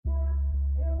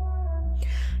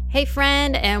Hey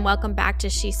friend, and welcome back to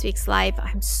She Speaks Life.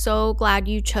 I'm so glad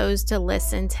you chose to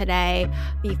listen today.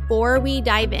 Before we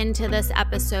dive into this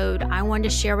episode, I want to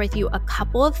share with you a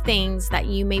couple of things that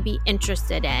you may be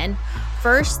interested in.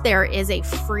 First, there is a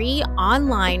free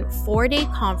online 4-day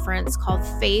conference called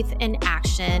Faith in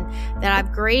Action that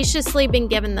I've graciously been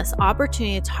given this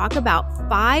opportunity to talk about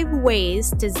 5 ways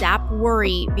to zap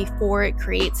worry before it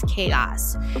creates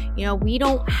chaos. You know, we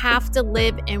don't have to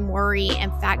live in worry. In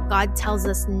fact, God tells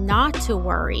us not to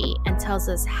worry and tells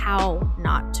us how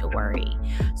not to worry.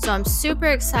 So I'm super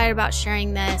excited about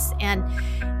sharing this. And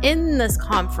in this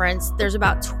conference, there's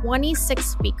about 26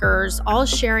 speakers, all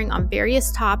sharing on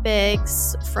various topics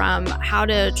from how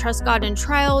to trust God in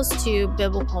trials to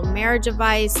biblical marriage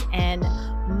advice and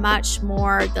much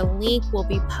more. The link will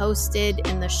be posted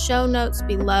in the show notes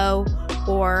below,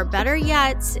 or better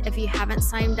yet, if you haven't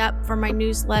signed up for my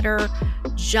newsletter,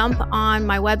 jump on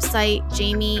my website,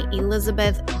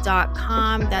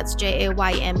 JamieElizabeth.com. That's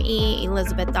JAYME,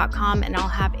 Elizabeth.com, and I'll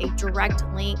have a direct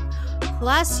link.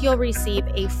 Plus, you'll receive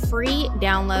a free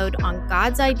download on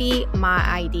God's ID, My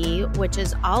ID, which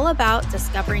is all about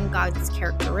discovering God's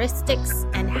characteristics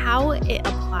and how it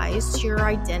applies to your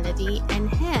identity in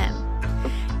Him.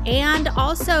 And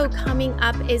also coming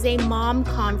up is a mom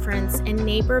conference in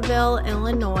Naperville,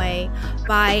 Illinois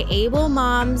by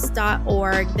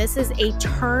ablemoms.org. This is a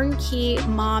turnkey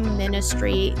mom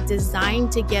ministry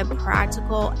designed to give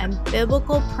practical and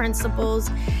biblical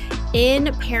principles in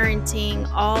parenting,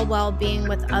 all while being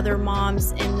with other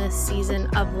moms in this season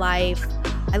of life.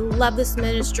 I love this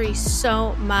ministry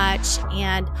so much,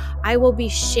 and I will be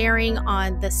sharing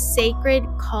on the sacred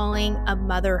calling of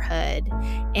motherhood,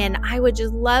 and I would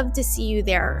just love to see you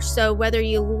there. So whether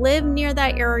you live near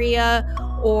that area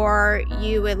or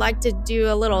you would like to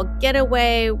do a little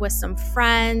getaway with some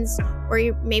friends, or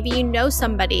maybe you know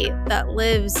somebody that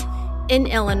lives in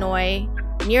Illinois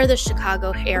near the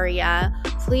Chicago area,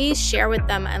 please share with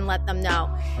them and let them know.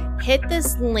 Hit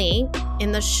this link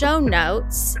in the show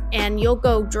notes and you'll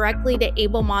go directly to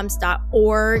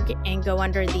ablemoms.org and go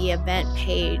under the event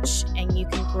page, and you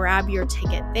can grab your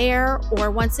ticket there, or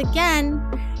once again,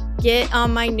 get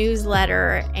on my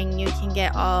newsletter and you can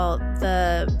get all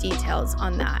the details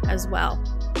on that as well.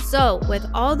 So with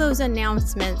all those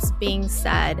announcements being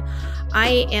said,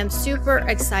 I am super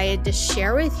excited to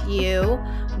share with you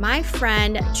my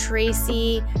friend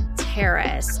Tracy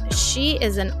Terrace. She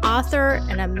is an author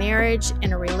and a marriage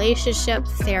and a relationship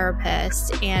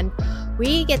therapist, and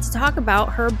we get to talk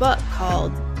about her book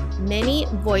called Many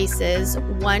Voices,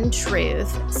 One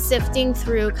Truth, Sifting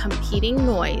Through Competing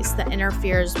Noise That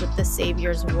Interferes with the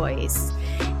Savior's Voice.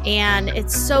 And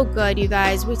it's so good, you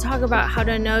guys. We talk about how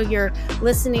to know you're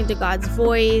listening to God's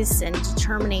voice and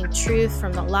determining truth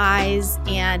from the lies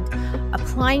and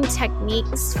applying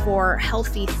techniques for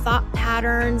healthy thought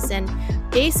patterns. And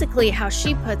basically how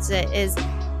she puts it is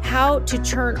how to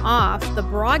turn off the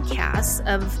broadcasts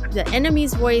of the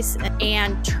enemy's voice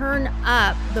and turn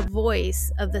up the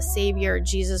voice of the Savior,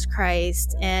 Jesus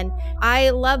Christ. And I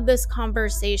love this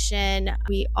conversation.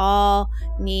 We all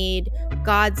need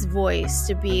God's voice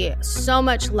to be so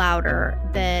much louder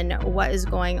than what is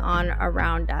going on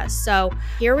around us. So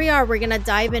here we are. We're going to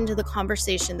dive into the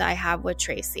conversation that I have with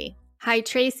Tracy. Hi,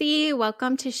 Tracy.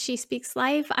 Welcome to She Speaks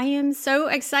Life. I am so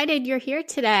excited you're here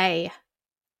today.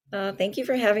 Thank you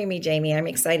for having me, Jamie. I'm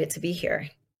excited to be here.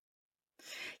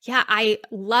 Yeah, I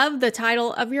love the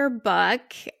title of your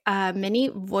book, Many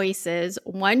Voices,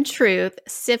 One Truth,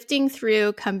 Sifting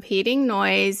Through Competing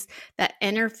Noise That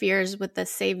Interferes with the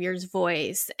Savior's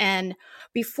Voice. And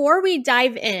before we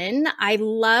dive in, I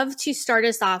love to start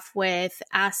us off with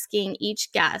asking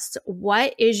each guest,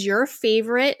 what is your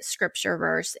favorite scripture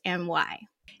verse and why?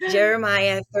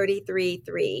 Jeremiah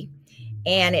 33:3.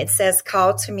 And it says,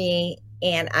 "Call to me,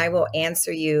 and I will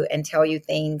answer you and tell you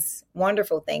things,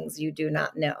 wonderful things you do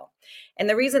not know." And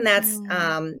the reason that's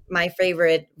my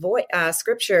favorite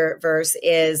scripture verse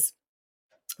is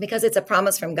because it's a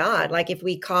promise from God. Like if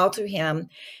we call to Him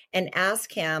and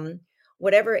ask Him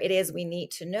whatever it is we need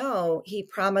to know, He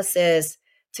promises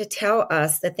to tell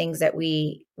us the things that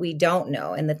we don't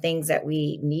know and the things that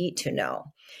we need to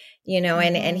know. You know,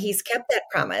 and He's kept that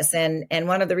promise. And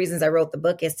one of the reasons I wrote the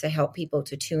book is to help people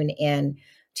to tune in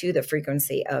to the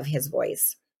frequency of His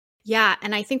voice. Yeah.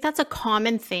 And I think that's a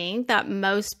common thing that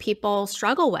most people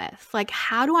struggle with. Like,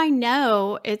 how do I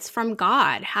know it's from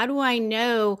God? How do I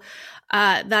know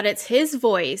that it's His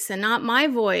voice and not my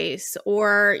voice,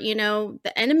 or, you know,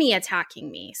 the enemy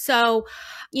attacking me? So,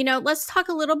 you know, let's talk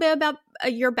a little bit about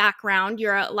your background.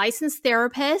 You're a licensed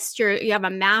therapist. You have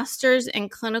a master's in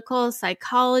clinical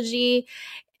psychology.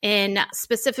 in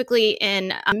specifically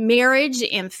in marriage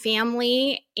and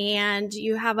family, and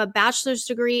you have a bachelor's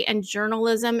degree in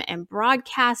journalism and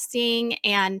broadcasting.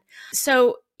 And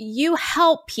so you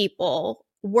help people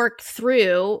work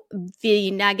through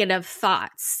the negative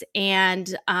thoughts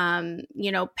and,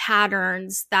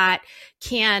 patterns that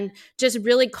can just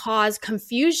really cause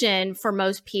confusion for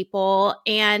most people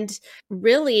and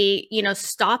really,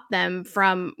 stop them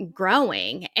from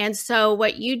growing. And so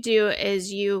what you do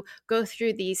is you go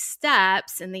through these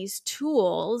steps and these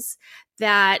tools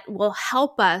that will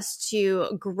help us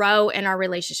to grow in our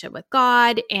relationship with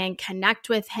God and connect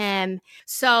with Him.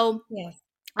 So, Yes.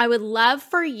 I would love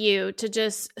for you to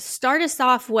just start us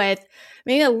off with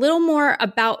maybe a little more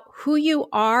about who you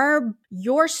are,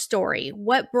 your story.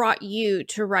 What brought you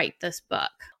to write this book?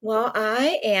 Well,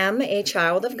 I am a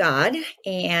child of God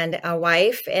and a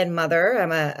wife and mother.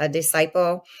 I'm a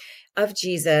disciple of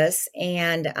Jesus,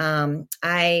 and I'm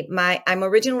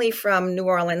originally from New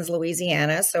Orleans,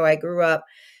 Louisiana. So I grew up,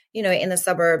 in the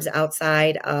suburbs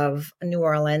outside of New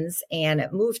Orleans, and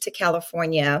moved to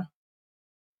California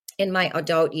in my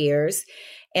adult years.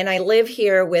 And I live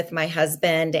here with my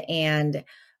husband and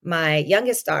my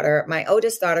youngest daughter. My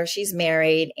oldest daughter, she's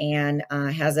married and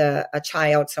has a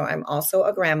child. So I'm also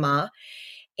a grandma.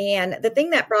 And the thing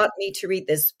that brought me to read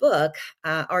this book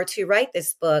or to write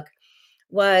this book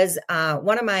was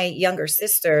one of my younger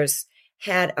sisters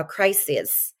had a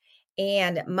crisis.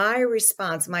 And my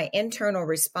response, my internal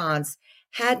response,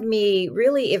 had me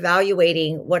really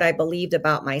evaluating what I believed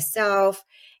about myself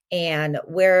and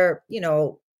where,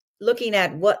 looking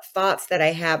at what thoughts that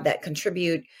I have that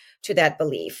contribute to that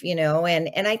belief,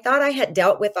 and I thought I had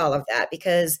dealt with all of that,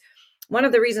 because one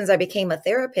of the reasons I became a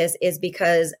therapist is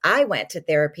because I went to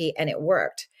therapy and it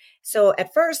worked. So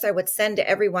at first I would send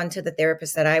everyone to the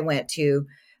therapist that I went to.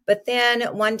 But then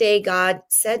one day God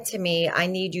said to me, I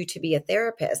need you to be a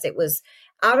therapist. It was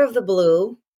out of the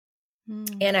blue.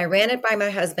 And I ran it by my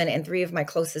husband and three of my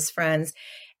closest friends.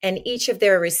 And each of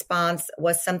their response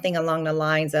was something along the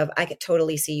lines of, I could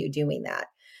totally see you doing that.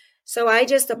 So I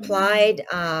just applied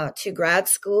to grad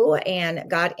school and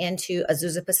got into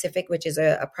Azusa Pacific, which is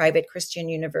a private Christian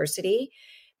university.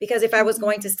 Because if I was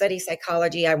going to study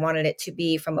psychology, I wanted it to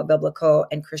be from a biblical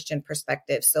and Christian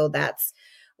perspective. So that's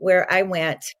where I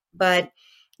went. But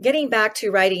getting back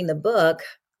to writing the book,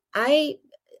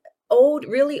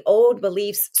 really old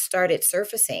beliefs started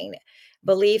surfacing.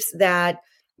 Beliefs that,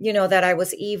 that I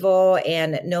was evil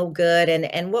and no good.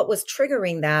 And what was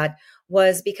triggering that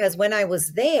was because when I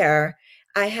was there,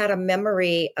 I had a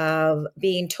memory of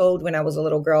being told when I was a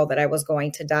little girl that I was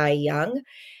going to die young.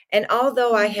 And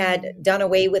although I had done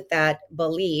away with that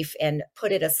belief and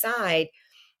put it aside,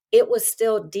 it was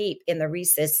still deep in the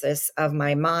recesses of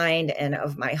my mind and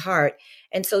of my heart.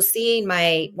 And so seeing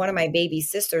one of my baby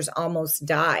sisters almost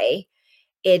die,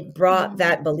 it brought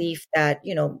that belief that,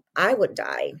 I would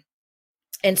die.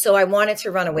 And so I wanted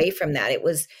to run away from that. It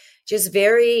was just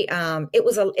very,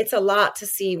 it's a lot to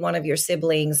see one of your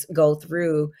siblings go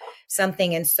through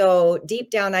something. And so deep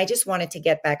down, I just wanted to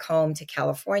get back home to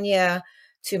California,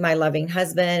 to my loving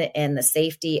husband and the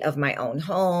safety of my own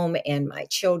home and my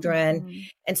children.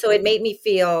 And so it made me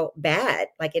feel bad.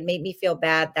 Like it made me feel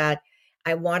bad that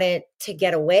I wanted to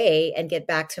get away and get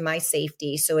back to my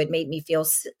safety. So it made me feel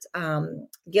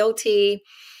guilty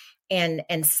and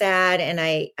sad. And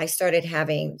I started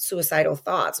having suicidal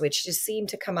thoughts, which just seemed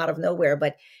to come out of nowhere.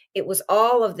 But it was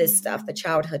all of this stuff, the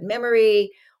childhood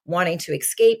memory, wanting to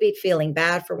escape it, feeling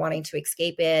bad for wanting to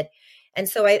escape it. And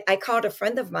so I called a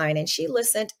friend of mine and she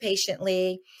listened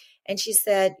patiently. And she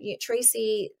said,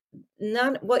 Tracy,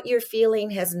 what you're feeling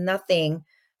has nothing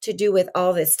to do with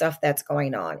all this stuff that's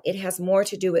going on. It has more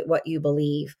to do with what you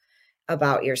believe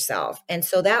about yourself. And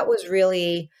so that was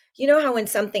really, how when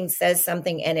something says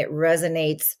something and it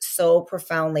resonates so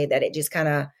profoundly that it just kind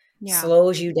of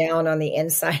slows you down on the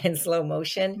inside in slow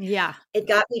motion. Yeah. It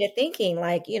got me to thinking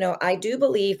like, I do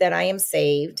believe that I am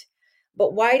saved.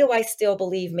 But why do I still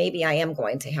believe maybe I am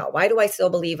going to hell? Why do I still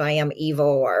believe I am evil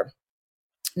or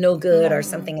no good or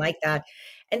something like that?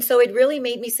 And so it really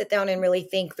made me sit down and really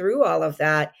think through all of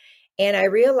that. And I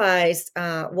realized,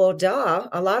 a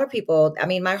lot of people,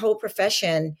 my whole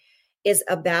profession is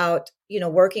about,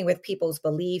 working with people's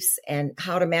beliefs and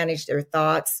how to manage their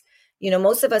thoughts.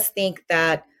 Most of us think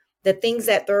that the things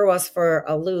that throw us for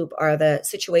a loop are the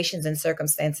situations and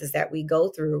circumstances that we go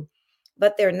through.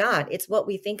 But they're not. It's what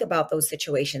we think about those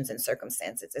situations and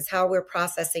circumstances. It's how we're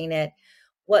processing it,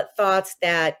 what thoughts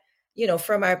that,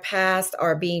 from our past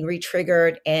are being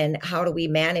re-triggered, and how do we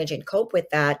manage and cope with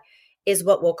that is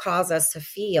what will cause us to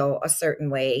feel a certain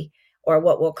way or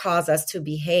what will cause us to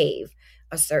behave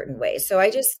a certain way. So I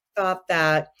just thought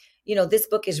that, this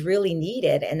book is really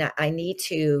needed and I need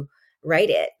to write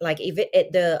it. Like even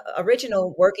the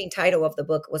original working title of the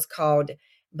book was called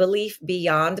Belief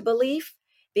Beyond Belief,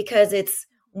 because it's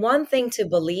one thing to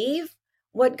believe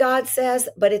what God says,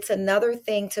 but it's another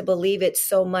thing to believe it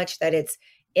so much that it's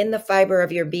in the fiber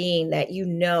of your being that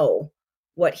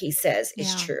what he says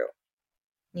is Yeah. true,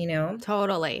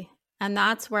 Totally. And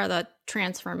that's where the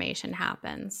transformation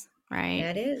happens, right?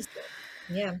 That is.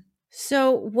 Yeah.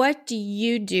 So, what do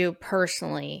you do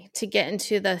personally to get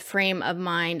into the frame of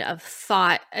mind of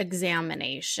thought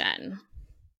examination?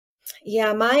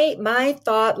 Yeah, my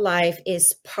thought life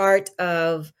is part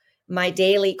of my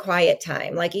daily quiet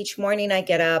time. Like each morning I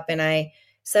get up and I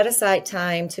set aside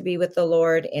time to be with the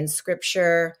Lord in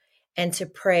scripture and to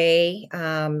pray.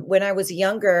 When I was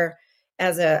younger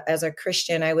as a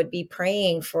Christian, I would be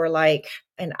praying for like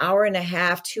an hour and a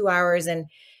half, 2 hours, and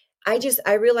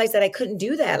I realized that I couldn't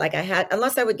do that. Like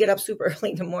unless I would get up super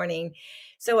early in the morning.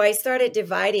 So I started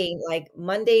dividing, like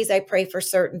Mondays, I pray for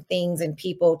certain things and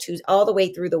people to all the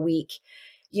way through the week.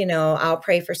 I'll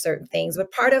pray for certain things.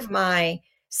 But part of my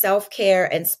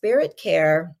self-care and spirit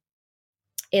care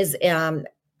is,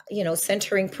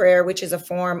 centering prayer, which is a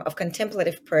form of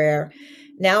contemplative prayer.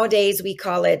 Nowadays, we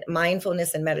call it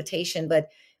mindfulness and meditation, but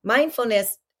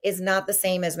mindfulness is not the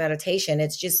same as meditation.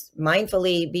 It's just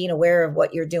mindfully being aware of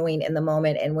what you're doing in the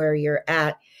moment and where you're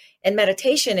at. And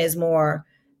meditation is more,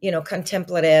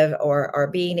 contemplative or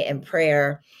being in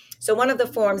prayer. So one of the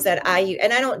forms that I use,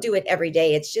 and I don't do it every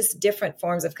day, it's just different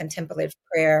forms of contemplative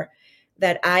prayer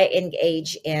that I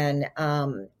engage in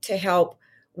to help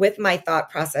with my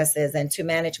thought processes and to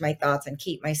manage my thoughts and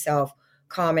keep myself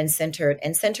calm and centered.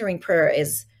 And centering prayer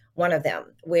is one of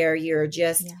them, where you're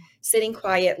just sitting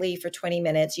quietly for 20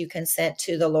 minutes. You consent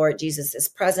to the Lord Jesus'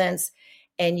 presence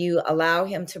and you allow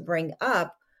him to bring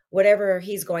up whatever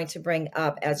he's going to bring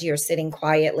up as you're sitting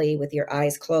quietly with your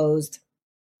eyes closed.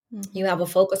 Mm-hmm. You have a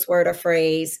focus word or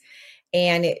phrase.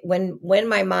 And when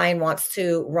my mind wants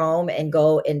to roam and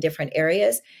go in different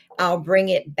areas, I'll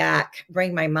bring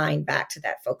my mind back to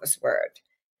that focus word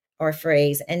or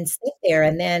phrase and sit there.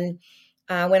 And then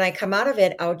when I come out of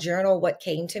it, I'll journal what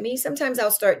came to me. Sometimes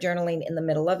I'll start journaling in the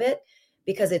middle of it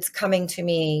because it's coming to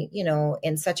me,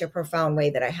 in such a profound way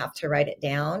that I have to write it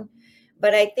down.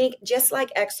 But I think just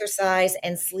like exercise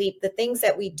and sleep, the things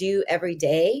that we do every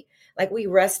day, like we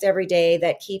rest every day,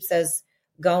 that keeps us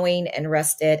going and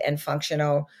rested and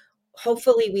functional.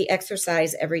 Hopefully we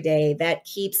exercise every day. That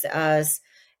keeps us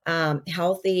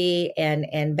healthy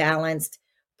and balanced.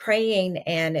 Praying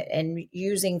and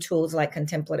using tools like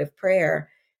contemplative prayer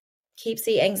keeps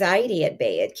the anxiety at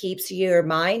bay. It keeps your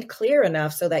mind clear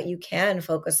enough so that you can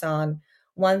focus on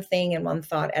one thing and one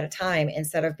thought at a time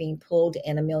instead of being pulled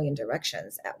in a million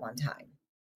directions at one time.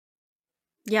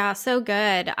 Yeah, so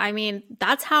good. I mean,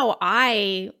 that's how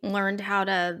I learned how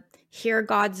to hear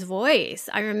God's voice.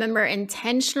 I remember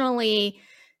intentionally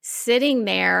sitting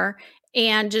there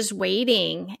and just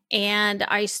waiting. And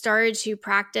I started to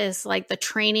practice like the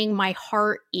training my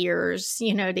heart ears,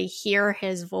 to hear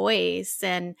his voice.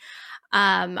 And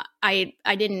I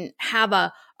didn't have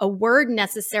a word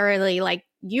necessarily like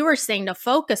you were saying to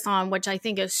focus on, which I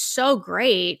think is so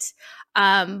great.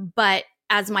 But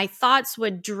as my thoughts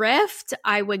would drift,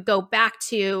 I would go back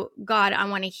to God. I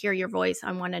want to hear your voice.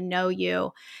 I want to know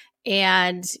you.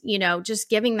 And, just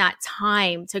giving that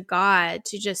time to God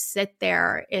to just sit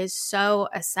there is so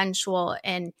essential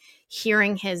in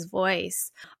hearing his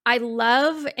voice. I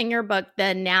love in your book the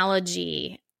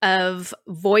analogy of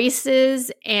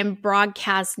voices and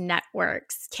broadcast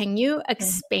networks. Can you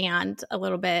expand a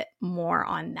little bit more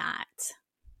on that?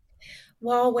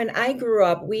 Well, when I grew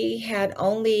up, we had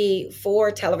only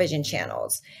 4 television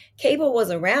channels. Cable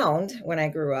was around when I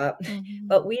grew up,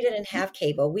 but we didn't have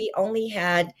cable. We only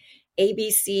had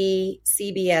ABC,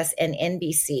 CBS, and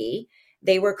NBC.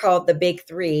 They were called the Big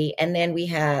Three. And then we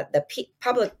had the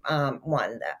public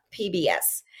one, the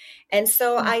PBS. And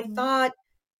so I thought,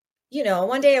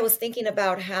 one day I was thinking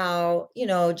about how,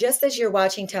 just as you're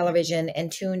watching television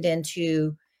and tuned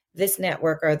into this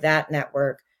network or that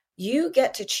network, you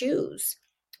get to choose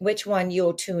which one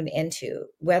you'll tune into,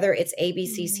 whether it's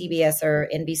ABC, CBS, or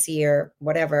NBC or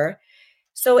whatever.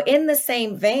 So in the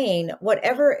same vein,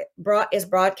 whatever is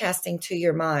broadcasting to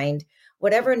your mind,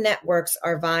 whatever networks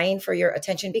are vying for your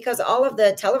attention, because all of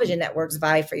the television networks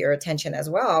vie for your attention as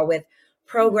well with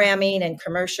programming and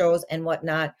commercials and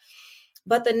whatnot.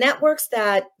 But the networks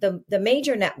the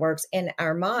major networks in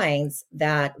our minds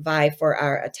that vie for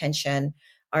our attention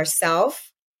are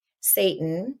self,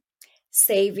 Satan,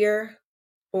 Savior,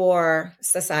 or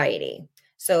society.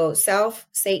 So self,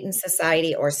 Satan,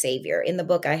 society, or savior. In the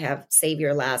book, I have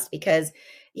savior last because,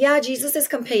 yeah, Jesus is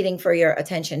competing for your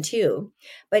attention too,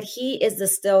 but he is the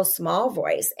still small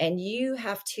voice, and you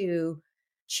have to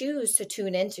choose to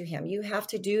tune into him. You have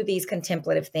to do these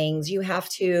contemplative things. You have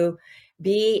to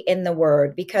be in the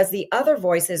word because the other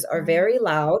voices are Right. very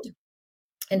loud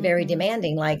and very Mhm.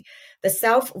 demanding. Like the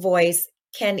self voice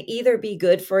can either be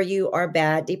good for you or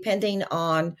bad, depending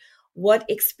on what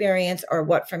experience or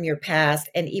what from your past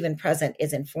and even present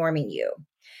is informing you.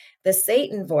 The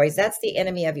Satan voice, that's the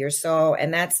enemy of your soul.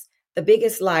 And that's the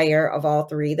biggest liar of all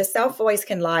three. The self voice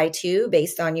can lie too,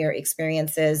 based on your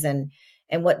experiences and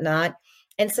whatnot.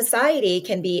 And society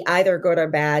can be either good or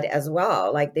bad as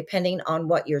well, like depending on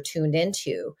what you're tuned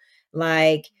into.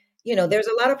 Like, there's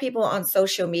a lot of people on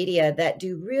social media that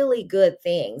do really good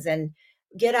things and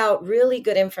get out really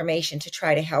good information to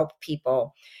try to help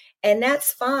people. And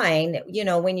that's fine,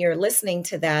 when you're listening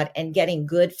to that and getting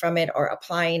good from it or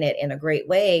applying it in a great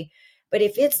way. But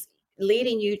if it's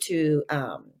leading you to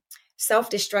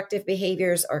self destructive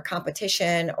behaviors or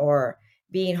competition or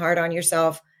being hard on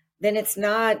yourself, then it's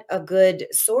not a good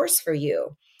source for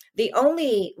you. The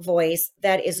only voice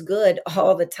that is good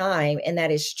all the time and that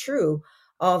is true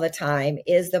all the time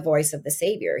is the voice of the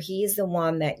Savior. He's the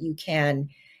one that you can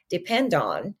depend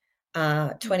on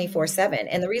 24/7.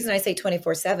 And the reason I say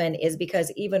 24/7 is because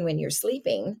even when you're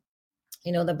sleeping,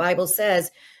 the Bible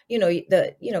says,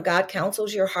 God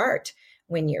counsels your heart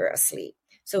when you're asleep.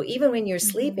 So even when you're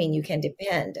Mhm. sleeping, you can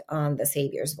depend on the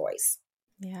Savior's voice.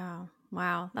 Yeah.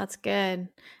 Wow, that's good.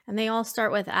 And they all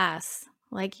start with S.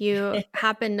 Like you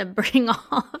happen to bring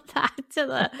all of that to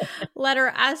the letter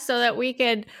S so that we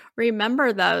could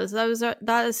remember those.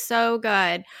 That is so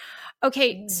good.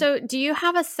 Okay, Mm. so do you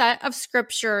have a set of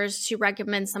scriptures to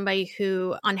recommend somebody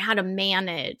who on how to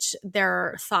manage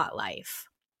their thought life?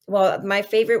 Well, my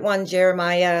favorite one,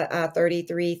 Jeremiah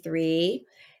 33:3,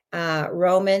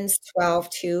 Romans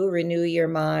 12:2, renew your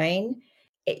mind.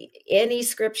 Any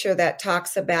scripture that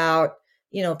talks about,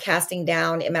 casting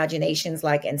down imaginations,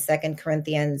 like in Second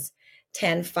Corinthians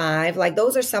 10:5, like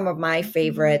those are some of my Mhm.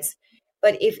 favorites.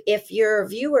 But if your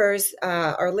viewers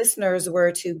or listeners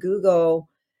were to Google,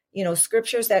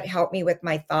 scriptures that help me with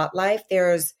my thought life,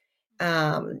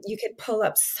 you could pull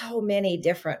up so many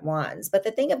different ones. But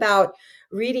the thing about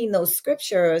reading those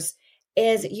scriptures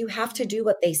is you have to do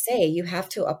what they say. You have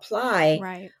to apply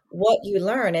Right. what you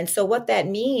learn. And so what that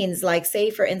means, like say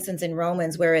for instance in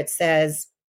Romans where it says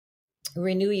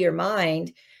renew your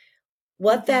mind,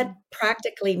 what that Mhm.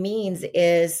 practically means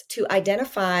is to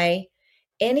identify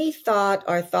any thought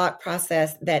or thought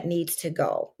process that needs to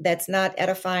go, that's not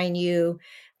edifying you,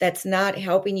 that's not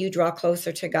helping you draw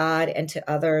closer to God and to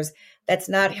others, that's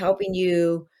not helping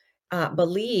you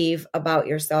believe about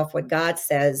yourself what God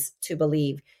says to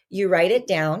believe. You write it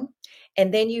down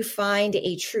and then you find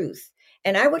a truth.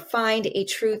 And I would find a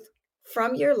truth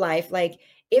from your life. Like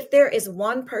if there is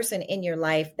one person in your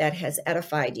life that has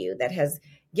edified you, that has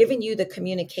giving you the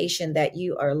communication that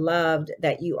you are loved,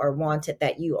 that you are wanted,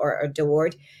 that you are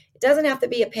adored. It doesn't have to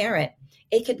be a parent.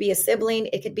 It could be a sibling.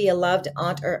 It could be a loved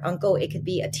aunt or uncle. It could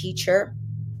be a teacher.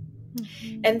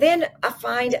 Mhm. And then I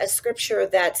find a scripture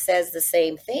that says the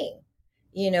same thing.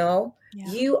 You know,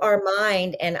 Yeah. you are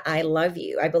mine and I love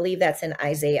you. I believe that's in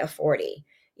Isaiah 40.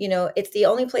 It's the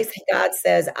only place that God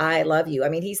says, I love you. I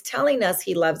mean, he's telling us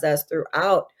he loves us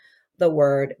throughout the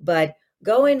word, but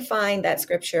go and find that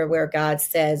scripture where God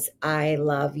says, I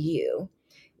love you,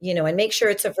 and make sure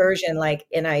it's a version like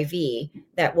NIV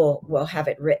that will have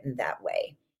it written that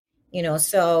way.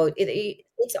 So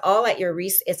it's all at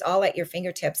it's all at your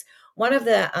fingertips. One of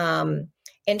the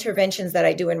interventions that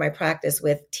I do in my practice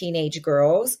with teenage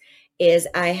girls is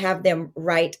I have them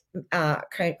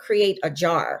create a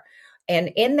jar,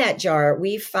 and in that jar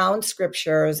we found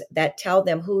scriptures that tell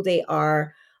them who they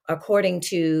are according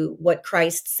to what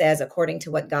Christ says, according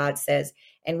to what God says,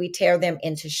 and we tear them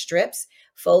into strips,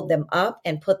 fold them up,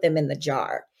 and put them in the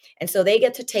jar. And so they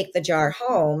get to take the jar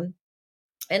home,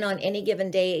 and on any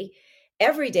given day,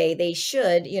 every day, they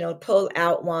should, pull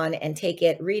out one and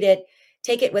read it,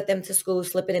 take it with them to school,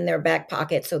 slip it in their back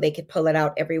pocket so they could pull it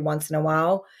out every once in a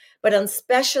while. But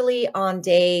especially on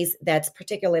days that's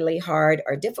particularly hard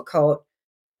or difficult,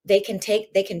 they can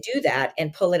do that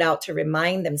and pull it out to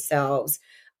remind themselves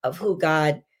of who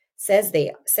God says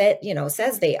they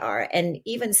are. And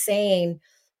even saying,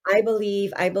 I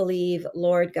believe,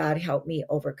 Lord God, help me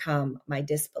overcome my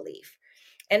disbelief.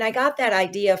 And I got that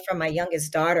idea from my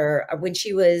youngest daughter when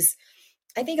she was,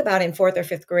 I think about in fourth or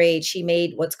fifth grade. She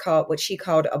made what she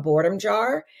called a boredom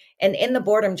jar. And in the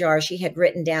boredom jar, she had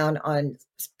written down on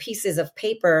pieces of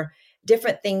paper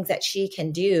different things that she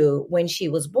can do when she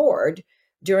was bored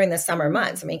during the summer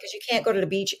months. I mean, because you can't go to the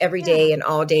beach every day and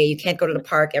all day. You can't go to the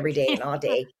park every day and all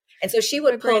day. And so she What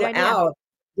a would great pull idea. out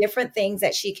different things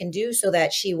that she can do so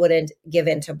that she wouldn't give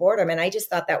in to boredom. And I just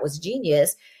thought that was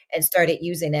genius and started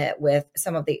using it with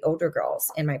some of the older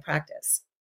girls in my practice.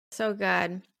 So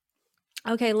good.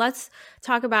 Okay, let's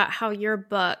talk about how your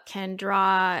book can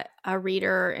draw a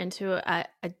reader into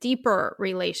a deeper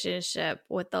relationship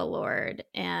with the Lord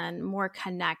and more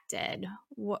connected.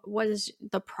 What is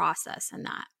the process in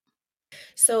that?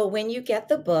 So when you get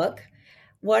the book,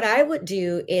 what I would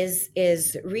do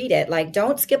is read it. Like,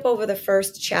 don't skip over the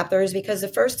first chapters, because the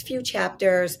first few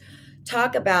chapters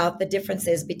talk about the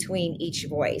differences between each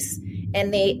voice,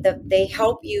 and they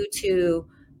help you to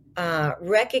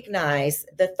recognize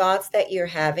the thoughts that you're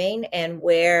having and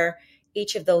where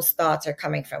each of those thoughts are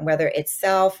coming from, whether it's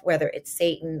self, whether it's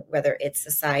Satan, whether it's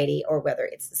society, or whether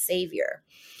it's the Savior.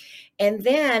 And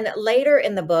then later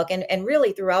in the book, and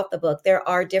really throughout the book, there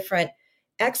are different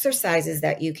exercises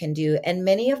that you can do. And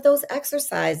many of those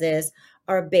exercises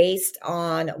are based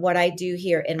on what I do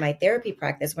here in my therapy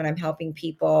practice when I'm helping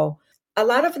people. A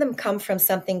lot of them come from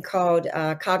something called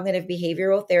cognitive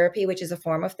behavioral therapy, which is a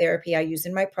form of therapy I use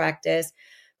in my practice.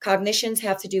 Cognitions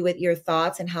have to do with your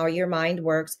thoughts and how your mind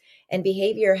works, and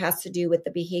behavior has to do with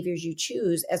the behaviors you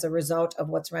choose as a result of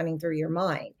what's running through your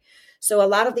mind. So a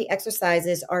lot of the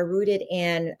exercises are rooted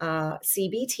in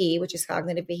CBT, which is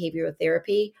cognitive behavioral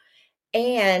therapy,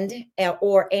 and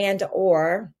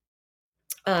or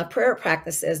prayer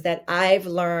practices that I've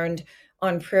learned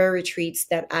on prayer retreats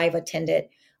that I've attended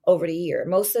over the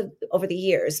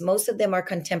years. Most of them are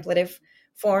contemplative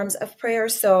forms of prayer.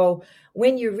 So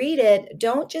when you read it,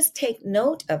 don't just take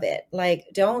note of it. Like,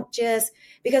 don't just,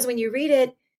 because when you read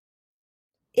it,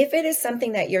 if it is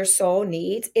something that your soul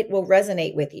needs, it will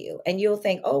resonate with you and you'll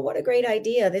think, oh, what a great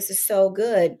idea. This is so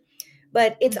good.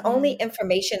 But it's only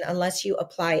information unless you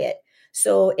apply it.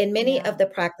 So in many of the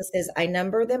practices, I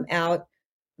number them out: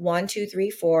 1, 2, 3,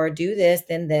 4, do this,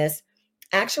 then this.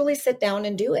 Actually sit down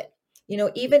and do it.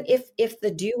 Even if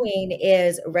the doing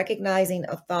is recognizing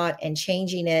a thought and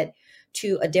changing it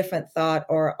to a different thought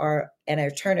or an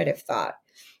alternative thought.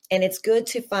 And it's good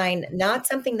to find not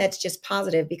something that's just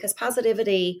positive, because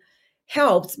positivity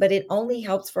helps, but it only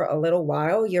helps for a little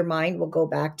while. Your mind will go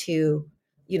back to,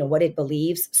 what it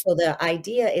believes. So the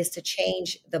idea is to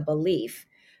change the belief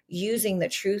using the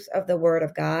truth of the word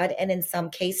of God. And in some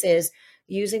cases,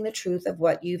 using the truth of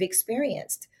what you've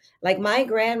experienced. Like, my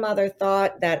grandmother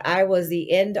thought that I was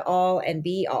the end all and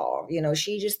be all.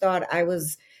 She just thought I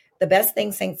was the best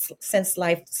thing since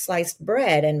life sliced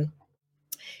bread. And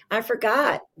I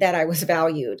forgot that I was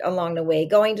valued along the way,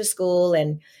 going to school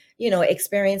and,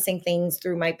 experiencing things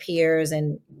through my peers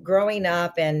and growing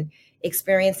up and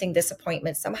experiencing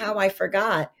disappointment. Somehow I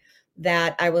forgot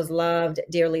that I was loved,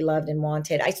 dearly loved and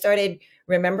wanted. I started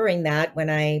remembering that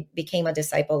when I became a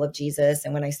disciple of Jesus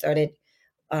and when I started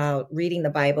reading the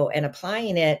Bible and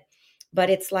applying it. But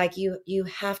it's like you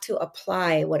have to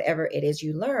apply whatever it is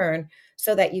you learn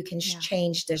so that you can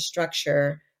change the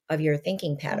structure of your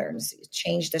thinking patterns,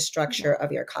 change the structure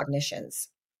of your cognitions.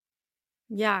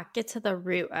 Yeah, get to the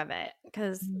root of it,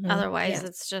 because otherwise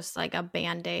it's just like a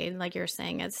Band-Aid, like you're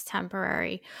saying, it's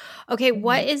temporary. Okay,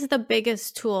 what is the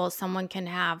biggest tool someone can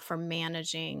have for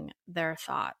managing their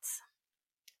thoughts?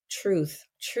 Truth.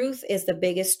 Truth is the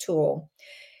biggest tool.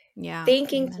 Yeah.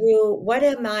 Thinking through, what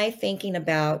am I thinking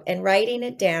about, and writing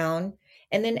it down,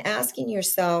 and then asking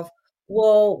yourself,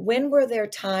 well, when were there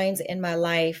times in my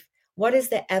life? What is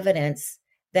the evidence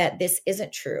that this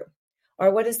isn't true? Or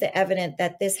what is the evidence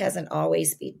that this hasn't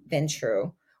always been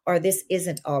true? Or this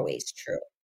isn't always true?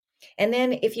 And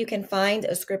then if you can find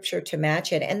a scripture to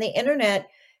match it, and the internet,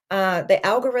 the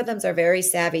algorithms are very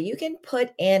savvy. You can put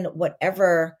in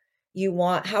whatever you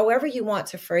want, however you want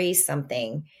to phrase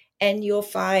something, and you'll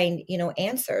find,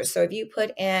 answers. So if you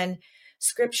put in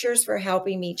scriptures for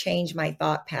helping me change my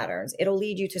thought patterns, it'll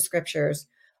lead you to scriptures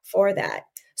for that.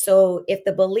 So if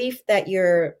the belief that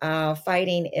you're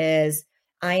fighting is,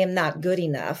 I am not good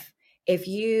enough, if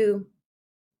you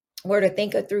were to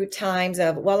think of through times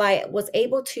of, well, I was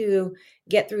able to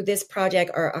get through this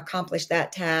project or accomplish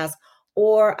that task,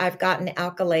 or I've gotten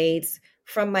accolades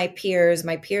from my peers.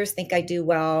 My peers think I do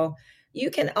well. You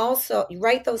can also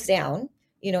write those down,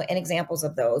 and examples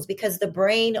of those, because the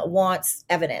brain wants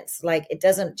evidence. Like, it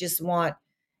doesn't just want,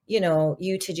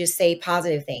 you to just say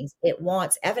positive things. It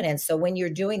wants evidence. So when you're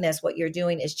doing this, what you're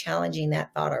doing is challenging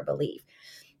that thought or belief.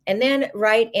 And then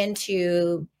write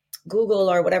into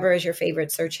Google or whatever is your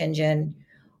favorite search engine,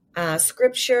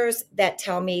 scriptures that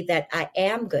tell me that I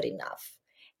am good enough.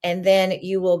 And then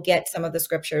you will get some of the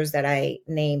scriptures that I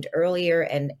named earlier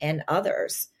and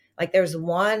others. Like there's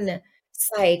one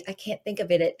site, I can't think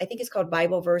of it. I think it's called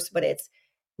Bible Verse, but it's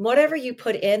whatever you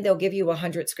put in, they'll give you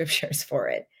 100 scriptures for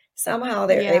it. Somehow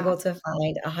they're Yeah. able to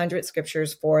find 100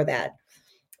 scriptures for that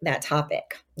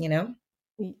topic, you know?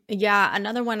 Yeah,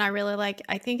 another one I really like,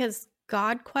 I think is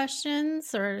God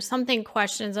questions or something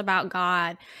questions about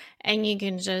God. And you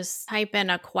can just type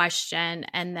in a question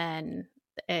and then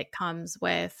it comes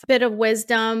with a bit of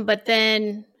wisdom, but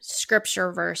then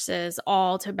scripture verses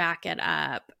all to back it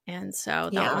up. And so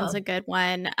that Yeah. one's a good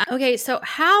one. Okay, so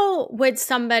how would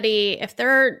somebody, if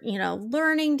they're,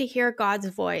 learning to hear God's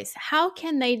voice, how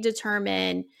can they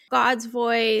determine God's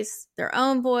voice, their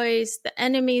own voice, the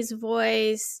enemy's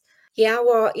voice? Yeah,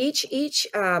 well, each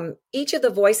of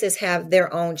the voices have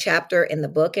their own chapter in the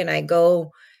book, and I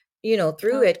go,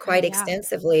 through it Okay, quite yeah.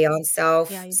 extensively on Yeah, self,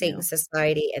 you Satan, do.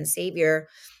 society, and savior.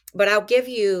 But I'll give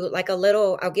you like a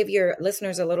little, I'll give your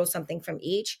listeners a little something from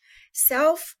each.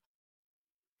 Self,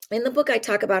 in the book, I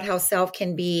talk about how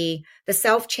the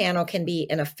self channel can be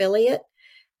an affiliate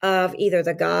of either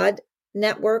the God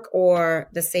network or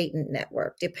the Satan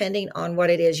network, depending on what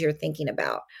it is you're thinking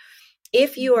about.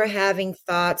 If you are Mhm. having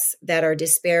thoughts that are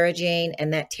disparaging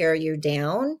and that tear you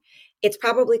down, it's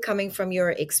probably coming from your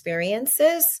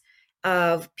experiences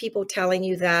of people telling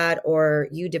you that, or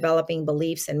you developing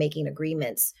beliefs and making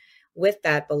agreements with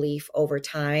that belief over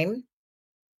time.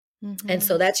 And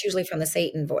so Mhm. that's usually from the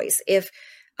Satan voice. If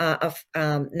of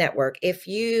network, if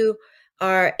you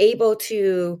are able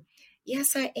to,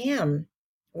 yes, I am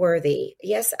worthy.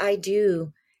 Yes, I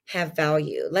do have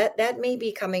value. Let that may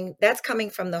be coming. That's coming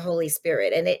from the Holy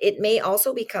Spirit, and it may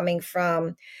also be coming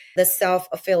from the self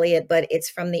affiliate, but it's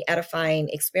from the edifying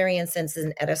experiences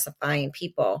and edifying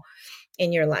people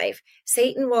in your life.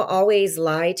 Satan will always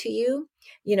lie to you.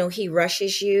 He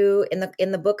rushes you.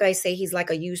 In the book I say he's like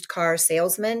a used car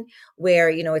salesman where,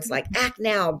 it's like act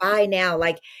now, buy now,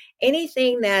 like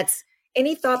anything that's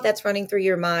any thought that's running through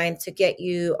your mind to get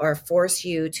you or force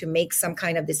you to make some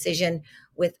kind of decision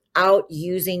without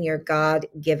using your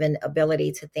God-given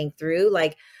ability to think through.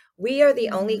 Like we are the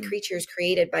only Mhm. creatures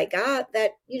created by God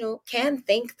that, can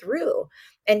think through.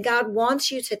 And God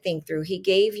wants you to think through. He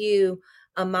gave you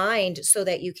a mind so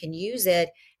that you can use it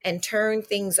and turn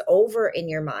things over in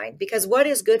your mind, because what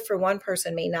is good for one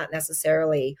person may not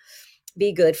necessarily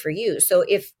be good for you. So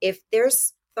if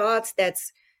there's thoughts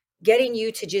that's getting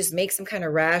you to just make some kind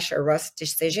of rash or rush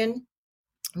decision,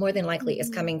 more than likely is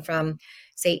Mhm. coming from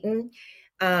Satan.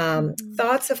 Mhm.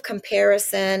 Thoughts of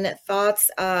comparison, thoughts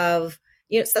of,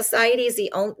 society is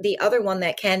the other one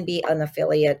that can be an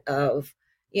affiliate of,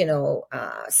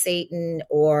 Satan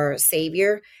or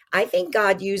Savior. I think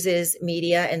God uses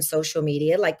media and social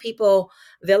media. Like people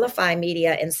vilify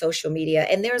media and social media,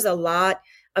 and there's a lot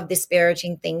of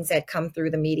disparaging things that come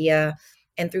through the media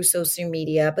and through social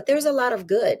media, but there's a lot of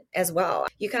good as well.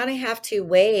 You kind of have to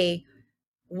weigh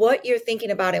what you're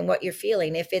thinking about and what you're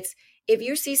feeling. If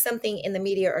you see something in the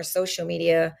media or social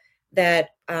media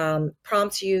that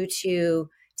prompts you to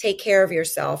take care of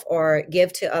yourself or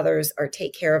give to others or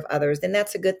take care of others, then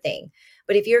that's a good thing.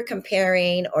 But if you're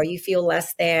comparing or you feel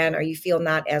less than or you feel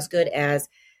not as good as,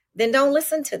 then don't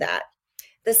listen to that.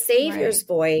 The Right. Savior's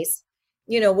voice,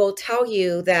 will tell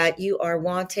you that you are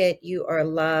wanted, you are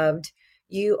loved,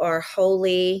 you are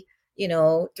holy,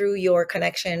 through your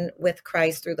connection with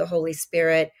Christ, through the Holy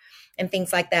Spirit, and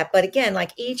things like that. But again,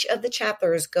 like each of the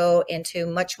chapters go into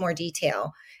much more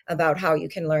detail about how you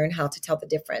can learn how to tell the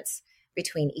difference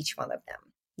between each one of them.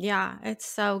 Yeah, it's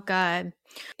so good.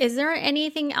 Is there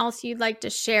anything else you'd like to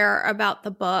share about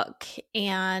the book?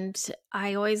 And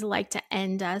I always like to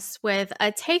end us with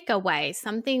a takeaway,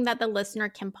 something that the listener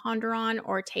can ponder on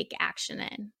or take action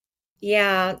in.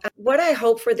 Yeah. What I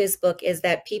hope for this book is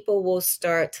that people will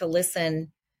start to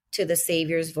listen to the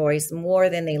Savior's voice more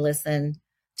than they listen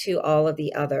to all of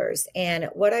the others. And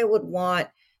what I would want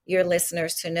your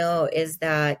listeners to know is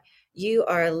that you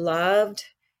are loved,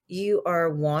 you are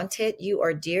wanted, you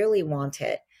are dearly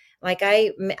wanted. Like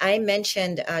I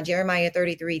mentioned Jeremiah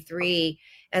 33:3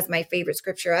 as my favorite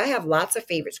scripture. I have lots of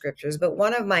favorite scriptures, but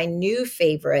one of my new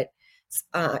favorite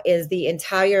is the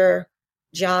entire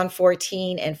John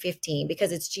 14 and 15,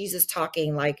 because it's Jesus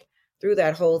talking like through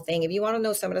that whole thing. If you want to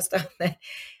know some of the stuff that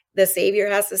the Savior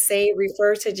has to say,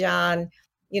 refer to John,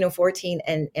 14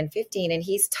 and 15. And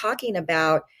he's talking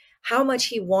about how much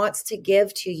he wants to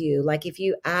give to you. Like if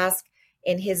you ask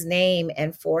in his name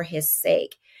and for his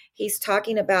sake, he's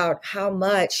talking about how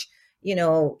much,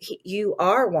 you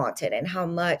are wanted and how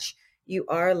much you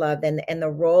are loved, and the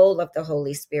role of the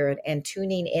Holy Spirit and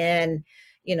tuning in,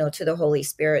 to the Holy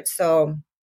Spirit. So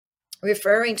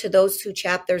referring to those 2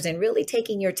 chapters and really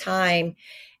taking your time,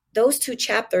 those 2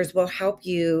 chapters will help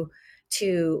you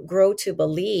to grow to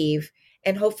believe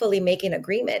and hopefully make an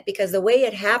agreement. Because the way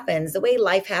it happens, the way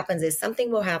life happens is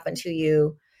something will happen to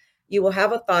you. You will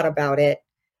have a thought about it.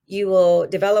 You will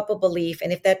develop a belief.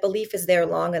 And if that belief is there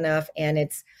long enough then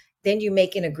you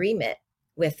make an agreement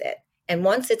with it. And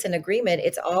once it's an agreement,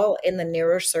 it's all in the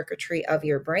neural circuitry of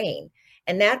your brain.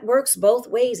 And that works both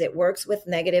ways. It works with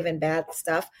negative and bad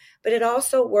stuff, but it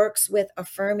also works with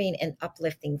affirming and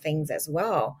uplifting things as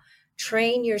well.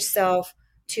 Train yourself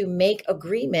to make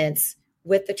agreements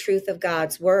with the truth of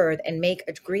God's word and make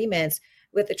agreements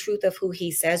with the truth of who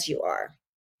he says you are.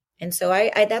 And so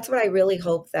I that's what I really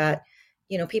hope that,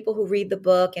 people who read the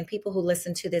book and people who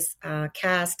listen to this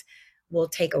cast will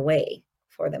take away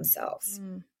for themselves.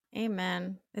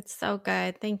 Amen. It's so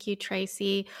good. Thank you,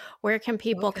 Tracy. Where can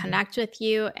people connect with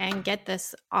you and get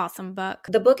this awesome book?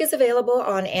 The book is available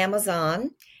on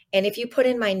Amazon. And if you put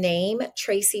in my name,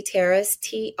 Tracy Terris,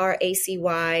 Tracy,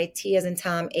 T as in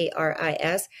Tom,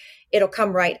 Aris, it'll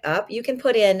come right up. You can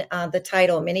put in the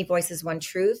title, Many Voices, One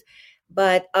Truth,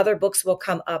 but other books will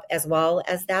come up as well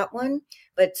as that one.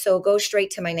 But so go straight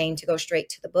to my name to go straight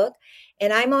to the book.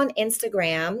 And I'm on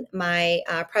Instagram. My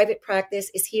private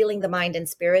practice is Healing the Mind and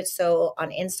Spirit. So on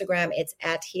Instagram, it's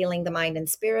at Healing the Mind and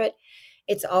Spirit.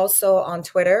 It's also on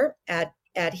Twitter at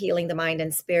Healing the Mind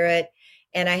and Spirit.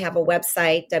 And I have a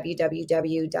website,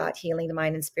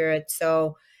 www.healingthemindandspirit.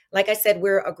 So like I said,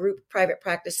 we're a group private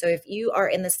practice. So if you are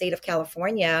in the state of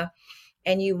California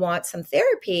and you want some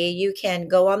therapy, you can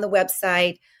go on the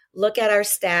website, look at our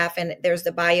staff, and there's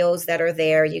the bios that are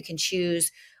there. You can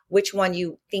choose which one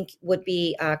you think would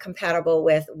be compatible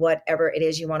with whatever it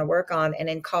is you want to work on, and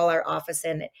then call our office,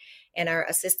 and our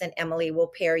assistant, Emily, will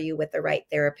pair you with the right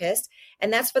therapist.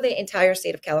 And that's for the entire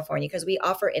state of California because we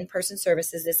offer in-person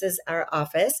services. This is our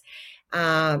office.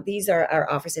 These are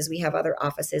our offices. We have other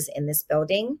offices in this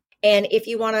building. And if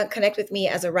you want to connect with me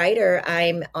as a writer,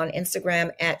 I'm on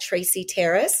Instagram at Tracy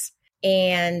Terris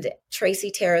and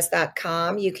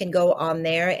tracyterris.com. You can go on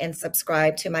there and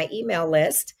subscribe to my email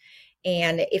list.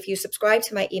 And if you subscribe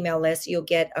to my email list, you'll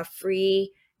get a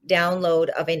free download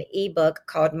of an ebook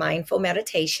called Mindful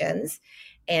Meditations.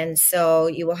 And so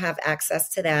you will have access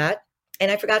to that.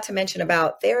 And I forgot to mention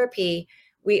about therapy.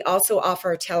 We also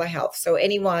offer telehealth. So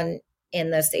anyone in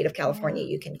the state of California,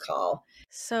 you can call.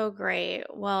 So great.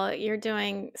 Well, you're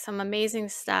doing some amazing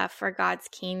stuff for God's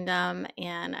kingdom,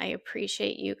 and I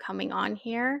appreciate you coming on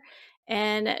here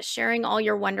and sharing all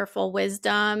your wonderful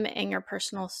wisdom and your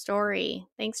personal story.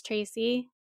 Thanks, Tracy.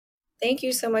 Thank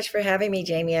you so much for having me,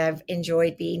 Jamie. I've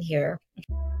enjoyed being here.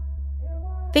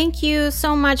 Thank you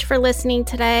so much for listening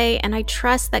today, and I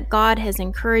trust that God has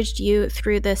encouraged you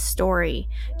through this story.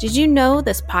 Did you know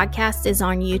this podcast is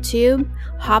on YouTube?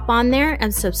 Hop on there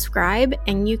and subscribe,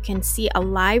 and you can see a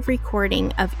live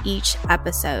recording of each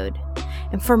episode.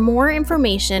 And for more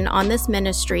information on this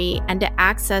ministry and to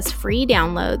access free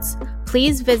downloads,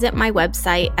 please visit my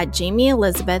website at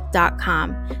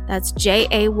jamieelizabeth.com. That's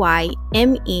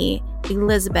JAYME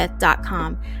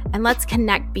Elizabeth.com. And let's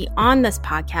connect beyond this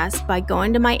podcast by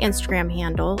going to my Instagram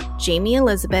handle, Jamie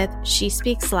Elizabeth, She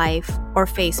Speaks Life, or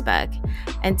Facebook.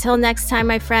 Until next time,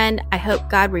 my friend, I hope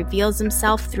God reveals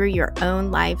himself through your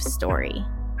own life story.